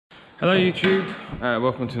Hello YouTube,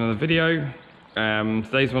 welcome to another video.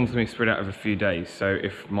 Today's one's going to be spread out over a few days, so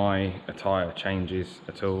if my attire changes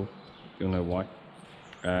at all, you'll know why.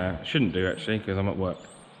 Shouldn't do actually, because I'm at work.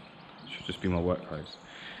 Should just be my work clothes.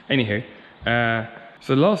 Anywho,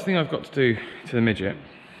 so the last thing I've got to do to the Midget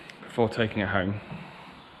before taking it home,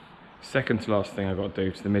 second to last thing I've got to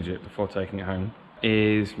do to the Midget before taking it home,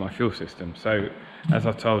 is my fuel system. So as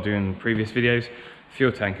I've told you in previous videos,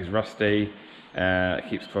 fuel tank is rusty. It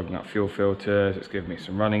keeps clogging up fuel filters, it's giving me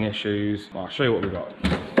some running issues. I'll show you what we've got.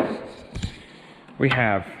 We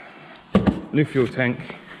have new fuel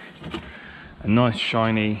tank, a nice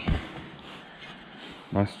shiny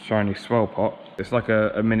swirl pot. It's like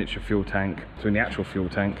a miniature fuel tank between the actual fuel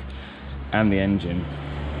tank and the engine.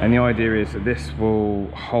 And the idea is that this will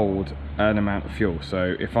hold an amount of fuel.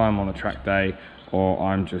 So if I'm on a track day or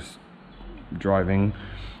I'm just driving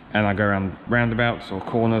and I go around roundabouts or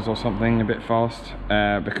corners or something a bit fast,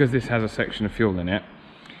 because this has a section of fuel in it,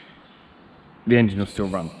 the engine will still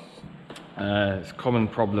run. It's a common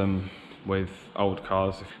problem with old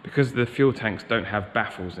cars. Because the fuel tanks don't have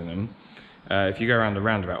baffles in them, if you go around a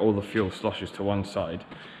roundabout, all the fuel sloshes to one side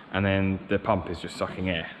and then the pump is just sucking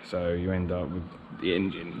air. So you end up with the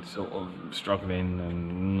engine sort of struggling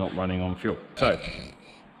and not running on fuel. So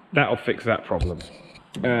that'll fix that problem.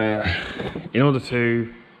 In order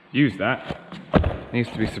to use that, it needs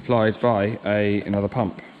to be supplied by another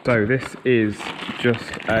pump. So this is just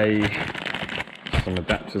some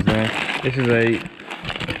adapters there. This is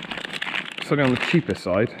something on the cheaper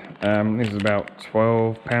side. This is about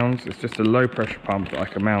 £12. It's just a low pressure pump that I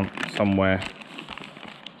can mount somewhere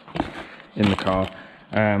in the car.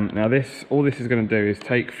 Now all this is going to do is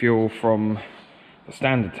take fuel from the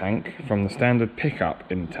standard tank, from the standard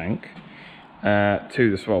pickup in the tank,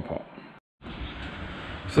 to the swirl pot.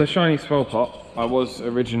 So the shiny swirl pot, I was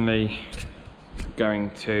originally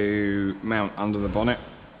going to mount under the bonnet.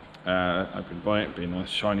 Open the bonnet, be a nice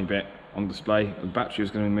shiny bit on display. The battery was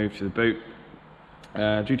going to be moved to the boot.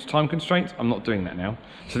 Due to time constraints, I'm not doing that now.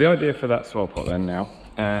 So the idea for that swirl pot then now,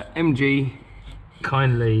 MG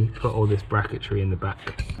kindly put all this bracketry in the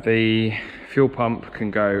back. The fuel pump can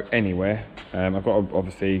go anywhere. I've got to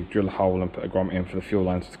obviously drill a hole and put a grommet in for the fuel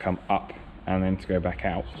lines to come up and then to go back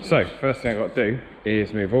out. So first thing I've got to do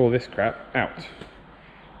is move all this crap out.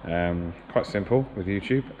 Quite simple with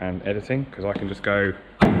YouTube and editing, because I can just go,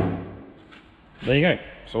 there you go,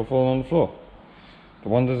 it's all falling on the floor. The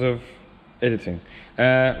wonders of editing.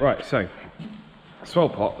 Right, so swirl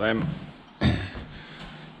pot then,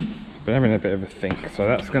 been having a bit of a think. So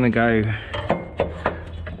that's going to go,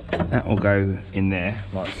 that will go in there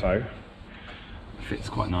like so. Fits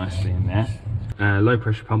quite nicely in there. Low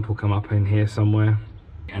pressure pump will come up in here somewhere,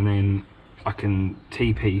 and then I can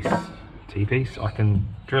T-piece, I can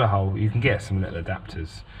drill a hole. You can get some little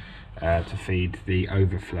adapters to feed the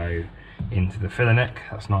overflow into the filler neck.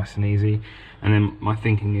 That's nice and easy. And then my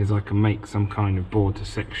thinking is I can make some kind of board to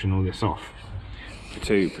section all this off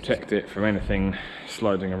to protect it from anything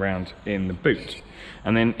sliding around in the boot.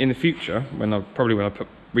 And then in the future, when I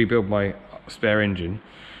rebuild my spare engine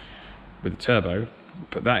with the turbo,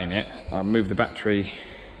 put that in it, I'll move the battery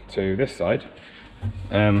to this side,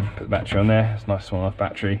 put the battery on there. It's a nice small enough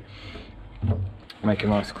battery, make a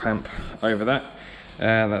nice clamp over that,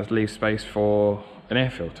 that leaves space for an air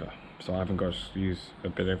filter, so I haven't got to use a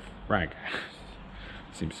bit of rag.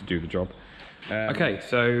 Seems to do the job. Okay,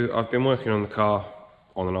 so I've been working on the car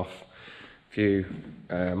on and off a few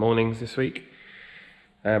mornings this week,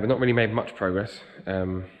 but not really made much progress.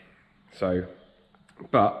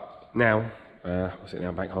 But now, what's it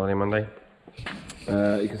now, bank holiday Monday,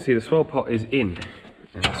 you can see the swirl pot is in,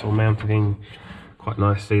 and it's all mounting quite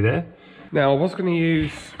nicely there. Now I was going to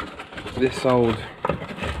use this old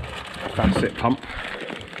facet pump.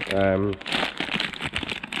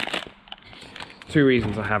 Two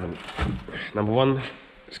reasons I haven't. Number one,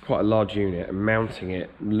 it's quite a large unit, and mounting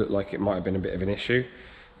it looked like it might have been a bit of an issue.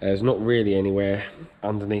 There's not really anywhere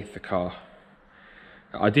underneath the car.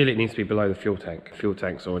 Ideally it needs to be below the fuel tank. The fuel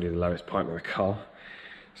tank's already the lowest point of the car.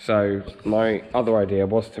 So my other idea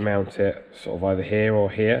was to mount it sort of either here or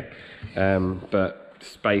here, but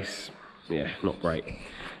space, yeah, not great.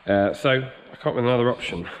 So I come up with another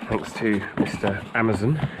option, thanks to Mr.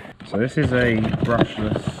 Amazon. So this is a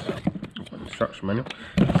brushless instruction manual.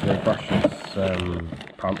 This is a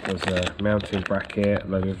brushless pump. There's a mounting bracket, a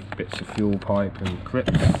load of bits of fuel pipe and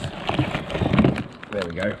clips. There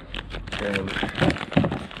we go.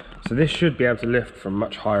 So this should be able to lift from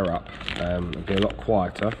much higher up, and be a lot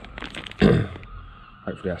quieter.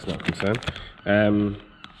 Hopefully that's not a concern.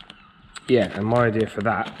 Yeah, and my idea for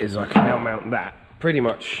that is I can now mount that pretty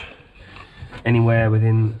much anywhere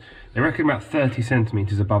within, they reckon about 30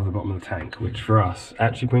 centimetres above the bottom of the tank, which for us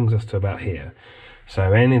actually brings us to about here.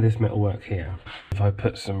 So any of this metalwork here, if I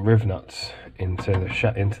put some riv nuts into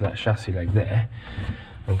that chassis leg there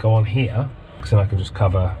and go on here, so I can just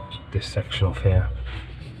cover this section off here,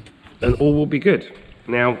 and all will be good.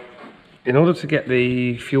 Now, in order to get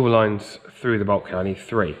the fuel lines through the bulkhead, I need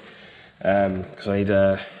 3, because I need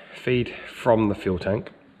a feed from the fuel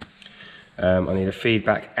tank. I need a feed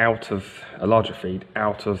back out of, a larger feed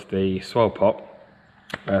out of the swirl pot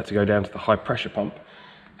to go down to the high pressure pump,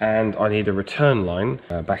 and I need a return line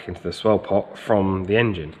back into the swirl pot from the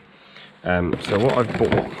engine. So what I've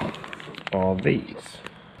bought are these.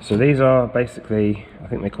 So these are basically, I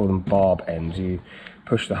think they call them barb ends. You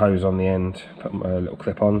push the hose on the end, put a little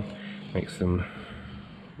clip on, makes them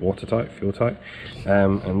watertight, fuel tight.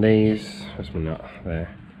 And these, where's my nut? There.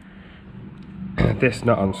 This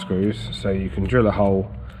nut unscrews, so you can drill a hole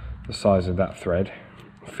the size of that thread,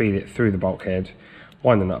 feed it through the bulkhead,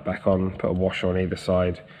 wind the nut back on, put a washer on either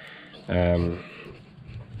side. There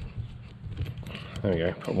we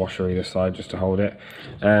go, put a washer either side just to hold it.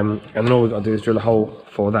 And then all we've got to do is drill a hole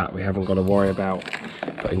for that. We haven't got to worry about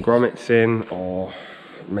putting grommets in or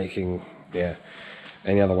making,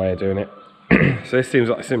 any other way of doing it. So this seems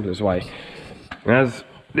like the simplest way. And as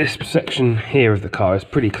this section here of the car is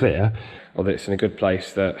pretty clear, although it's in a good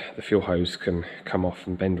place that the fuel hose can come off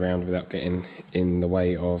and bend around without getting in the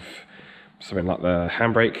way of something like the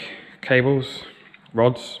handbrake cables,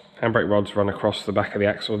 rods. Handbrake rods run across the back of the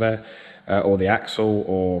axle there, or the axle,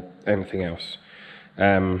 or anything else.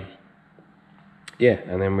 And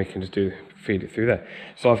then we can just feed it through there.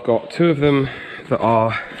 So I've got 2 of them that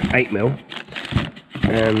are 8mm,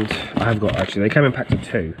 and I have got, actually, they came in packs of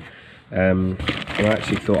 2. And I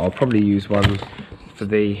actually thought I'll probably use one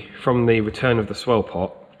from the return of the swirl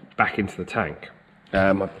pot back into the tank.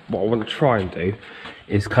 What I want to try and do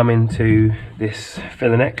is come into this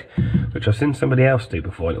filler neck, which I've seen somebody else do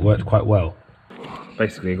before, and it worked quite well.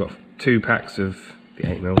 Basically, I've got 2 packs of the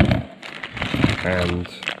 8mm and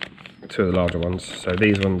 2 of the larger ones. So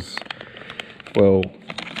these ones will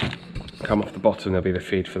come off the bottom, they'll be the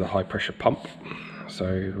feed for the high pressure pump.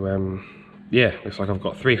 So looks like I've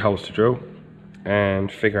got 3 holes to drill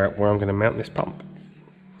and figure out where I'm going to mount this pump.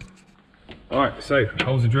 Alright, so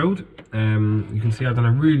holes are drilled. You can see I've done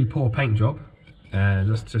a really poor paint job,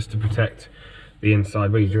 just to protect the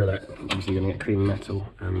inside where you drill it. Obviously you're going to get clean metal,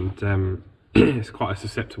 and it's quite a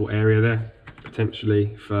susceptible area there,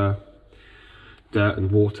 potentially for dirt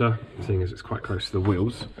and water, seeing as it's quite close to the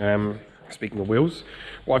wheels. Speaking of wheels,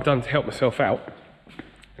 what I've done to help myself out,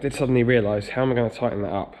 I did suddenly realise how am I going to tighten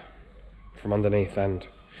that up from underneath and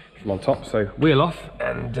from on top. So wheel off,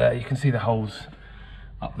 and you can see the holes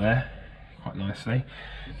up there quite nicely.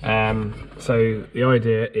 So the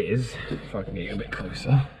idea is, if I can get you a bit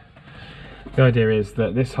closer, the idea is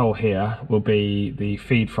that this hole here will be the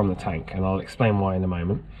feed from the tank, and I'll explain why in a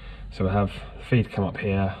moment. So we'll have the feed come up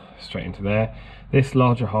here straight into there. This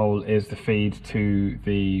larger hole is the feed to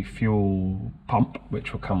the fuel pump,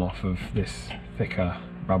 which will come off of this thicker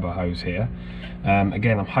rubber hose here.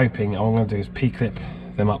 Again, I'm hoping all I'm going to do is P-clip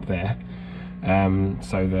them up there,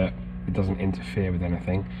 so that it doesn't interfere with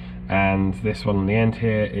anything. And this one on the end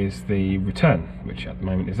here is the return, which at the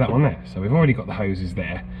moment is that one there. So we've already got the hoses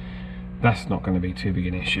there. That's not going to be too big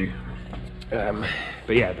an issue.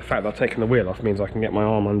 But yeah, the fact that I've taken the wheel off means I can get my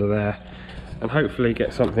arm under there and hopefully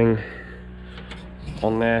get something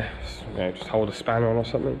on there, just hold a spanner on or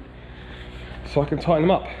something, so I can tighten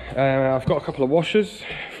them up. I've got a couple of washers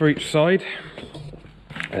for each side.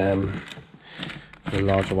 The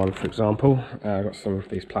larger one, for example, I've got some of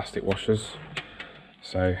these plastic washers,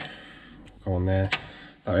 so go on there,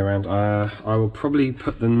 that way around. I will probably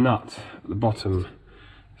put the nut at the bottom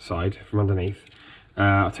side from underneath.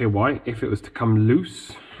 I'll tell you why. If it was to come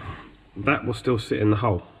loose, that will still sit in the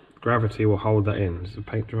hole. Gravity will hold that in. Is the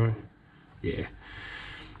paint dry? Yeah.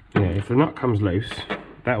 Yeah, if the nut comes loose,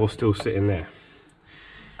 that will still sit in there.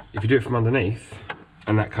 If you do it from underneath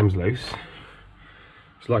and that comes loose,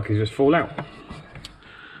 it's likely to just fall out.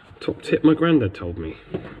 Top tip my granddad told me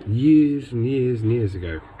years and years and years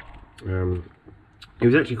ago. He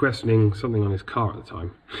was actually questioning something on his car at the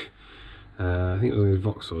time. I think it was his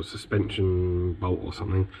Vauxhall suspension bolt or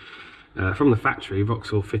something. From the factory,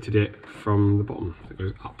 Vauxhall fitted it from the bottom that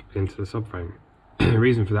goes up into the subframe. The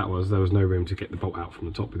reason for that was there was no room to get the bolt out from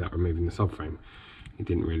the top without removing the subframe. He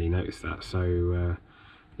didn't really notice that, so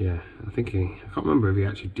yeah, I can't remember if he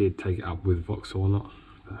actually did take it up with Vauxhall or not.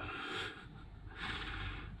 But,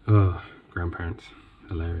 oh, grandparents,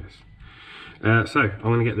 hilarious. So I'm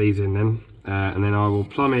going to get these in then, and then I will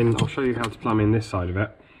plumb in. I'll show you how to plumb in this side of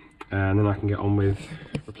it, and then I can get on with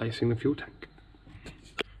replacing the fuel tank.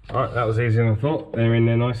 Alright, that was easier than I thought. They're in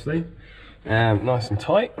there nicely, nice and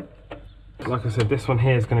tight. Like I said, this one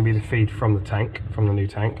here is going to be the feed from the tank, from the new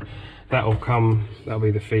tank. That'll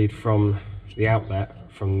be the feed from the outlet,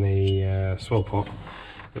 from the swirl pot.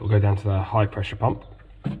 It will go down to the high pressure pump.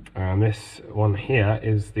 And this one here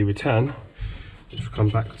is the return, which will come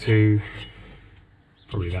back to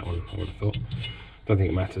probably that one, I would have thought. Don't think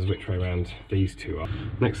it matters which way around these two are.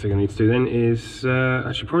 Next thing I need to do then is,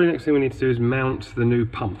 actually probably next thing we need to do is mount the new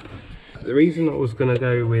pump. The reason I was going to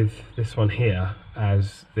go with this one here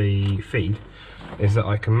as the feed is that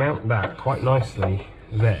I can mount that quite nicely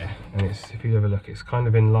there, and it's, if you have a look, it's kind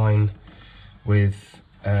of in line with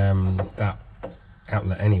that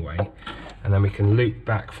outlet anyway, and then we can loop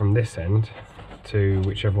back from this end to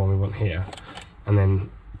whichever one we want here, and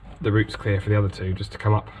then the route's clear for the other two just to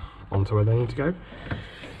come up onto where they need to go.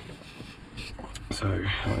 So,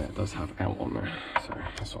 oh yeah, it does have out on there, so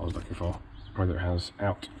that's what I was looking for, whether it has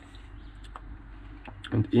out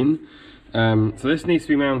and in. So this needs to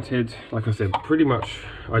be mounted, like I said, pretty much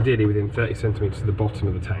ideally within 30 centimetres to the bottom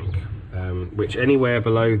of the tank, which anywhere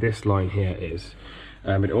below this line here is.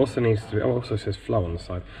 It also needs to be, oh, it also says flow on the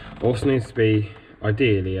side, it also needs to be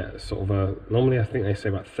ideally at sort of a, normally I think they say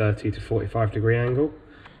about 30 to 45 degree angle.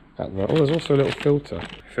 Oh, there's also a little filter.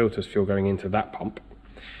 Filters fuel going into that pump,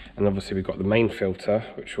 and obviously we've got the main filter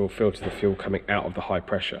which will filter the fuel coming out of the high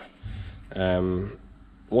pressure.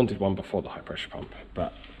 Wanted one before the high pressure pump,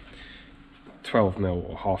 but 12mm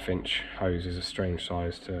or 1/2 inch hose is a strange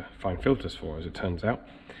size to find filters for, as it turns out.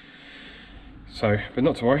 So, but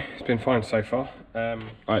not to worry, it's been fine so far.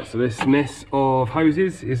 Right, so this mess of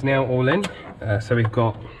hoses is now all in. So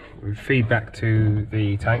we feed back to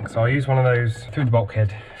the tank. So I use one of those through the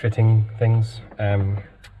bulkhead fitting things,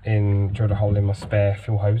 drilled a hole in my spare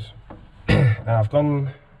fuel hose.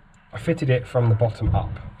 And I fitted it from the bottom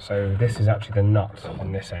up. So this is actually the nut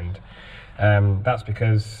on this end. That's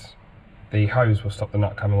because the hose will stop the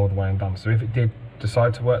nut coming all the way undone. So if it did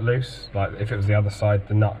decide to work loose, like if it was the other side,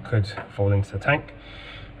 the nut could fall into the tank,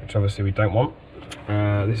 which obviously we don't want.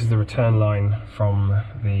 This is the return line from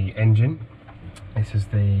the engine. This is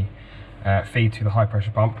the feed to the high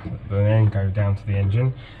pressure pump that will then go down to the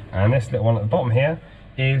engine. And this little one at the bottom here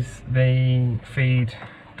is the feed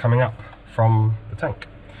coming up from the tank,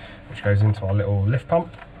 which goes into our little lift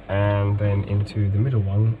pump and then into the middle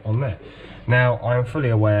one on there. Now, I am fully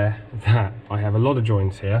aware that I have a lot of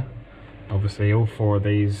joints here. Obviously, all 4 of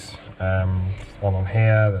these, one on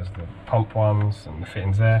here, there's the pump ones and the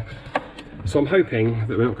fittings there. So I'm hoping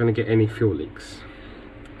that we're not going to get any fuel leaks.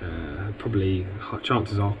 Probably,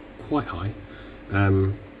 chances are quite high.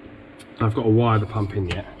 I've got to wire the pump in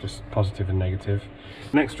yet, just positive and negative.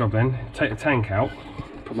 Next job then, take the tank out,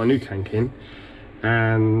 put my new tank in,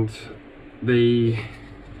 and the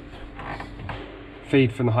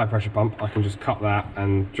feed from the high pressure pump, I can just cut that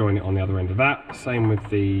and join it on the other end of that. Same with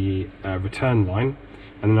the return line,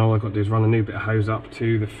 and then all I've got to do is run a new bit of hose up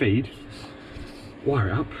to the feed, wire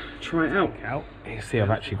it up, try it out. You see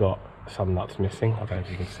I've actually got some nuts missing. I don't know if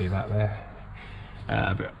you can see that there.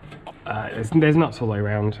 There's nuts all the way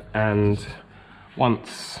around, and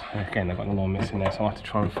once, again I've got another one missing there, so I have to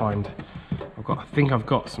try and find, I think I've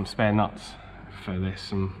got some spare nuts for this,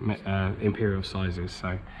 some imperial sizes,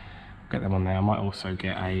 so get them on there. I might also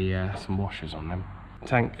get some washers on them. The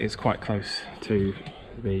tank is quite close to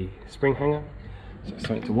the spring hanger, so it's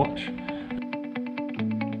something to watch.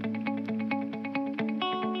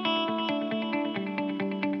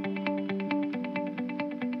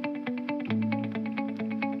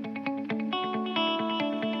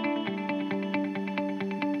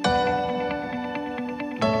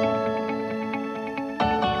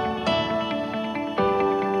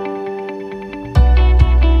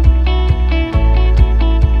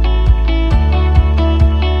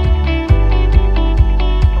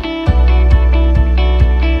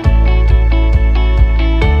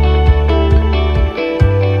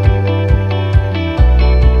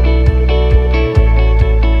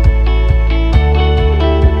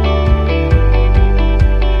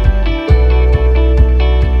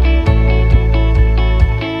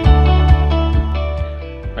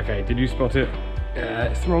 Did you spot it?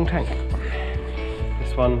 It's the wrong tank.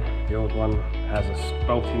 This one, the old one, has a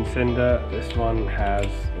bolt-in cylinder. This one has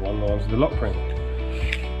the ones with the lock ring.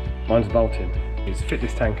 Mine's bolt-in. It's fit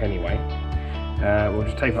this tank anyway. We'll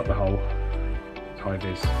just tape up the hole. High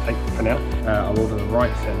vis tape for now. I'll order the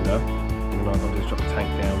right cylinder, and then I've got to just drop the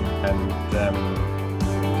tank down and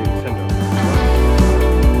do the cylinder.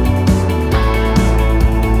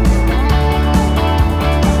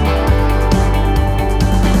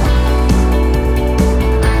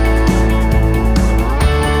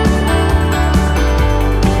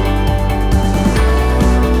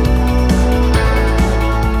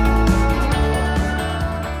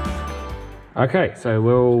 Okay, so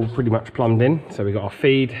we're all pretty much plumbed in. So we got our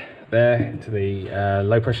feed there to the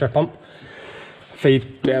low pressure pump,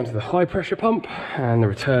 feed down to the high pressure pump, and the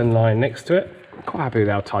return line next to it. Quite happy with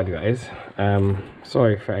how tidy that is.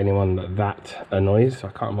 Sorry for anyone that annoys. I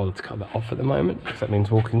can't bother to cut that off at the moment because that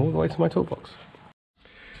means walking all the way to my toolbox.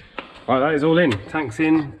 Right, that is all in. Tank's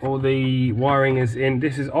in, all the wiring is in.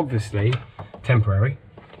 This is obviously temporary.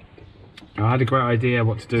 I had a great idea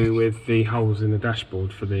what to do with the holes in the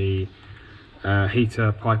dashboard for the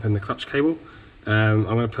heater pipe and the clutch cable. I'm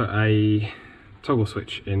going to put a toggle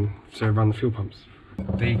switch in to run the fuel pumps.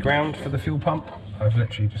 The ground for the fuel pump, I've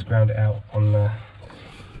literally just ground it out on the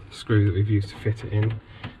screw that we've used to fit it in.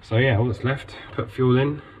 So yeah, all that's left, put fuel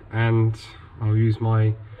in, and I'll use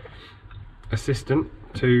my assistant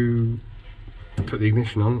to put the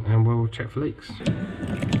ignition on and we'll check for leaks.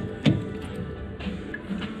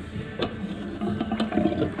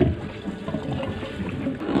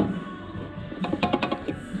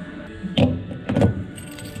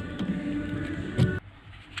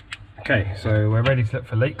 Okay, so we're ready to look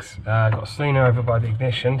for leaks. I've got Selena over by the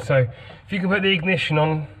ignition, so if you can put the ignition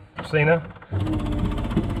on, Selena.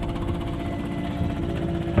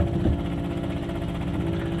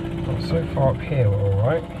 So far up here we're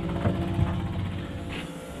alright.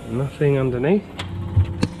 Nothing underneath.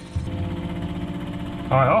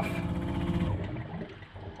 Eye off.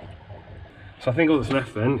 So I think all that's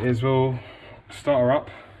left then is we'll start her up.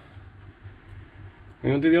 You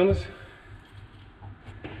want to do the honours?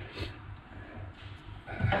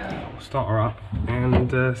 We'll start her up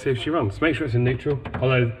and see if she runs. Make sure it's in neutral,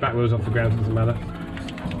 although the back wheel's off the ground, so it doesn't matter.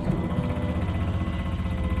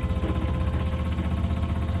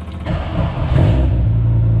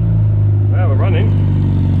 Well, we're running.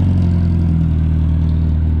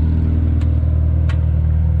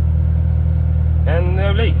 And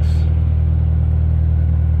no leaks.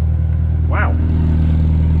 Wow.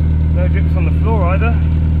 No drips on the floor either.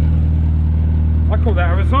 I call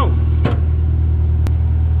that a result.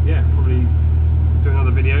 Yeah, probably do another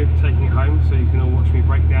video taking it home so you can all watch me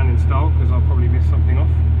break down in style, because I'll probably miss something off.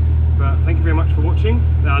 But thank you very much for watching.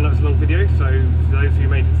 I know it's a long video, so for those of you who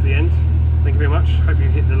made it to the end, thank you very much. Hope you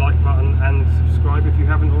hit the like button and subscribe if you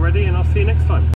haven't already, and I'll see you next time.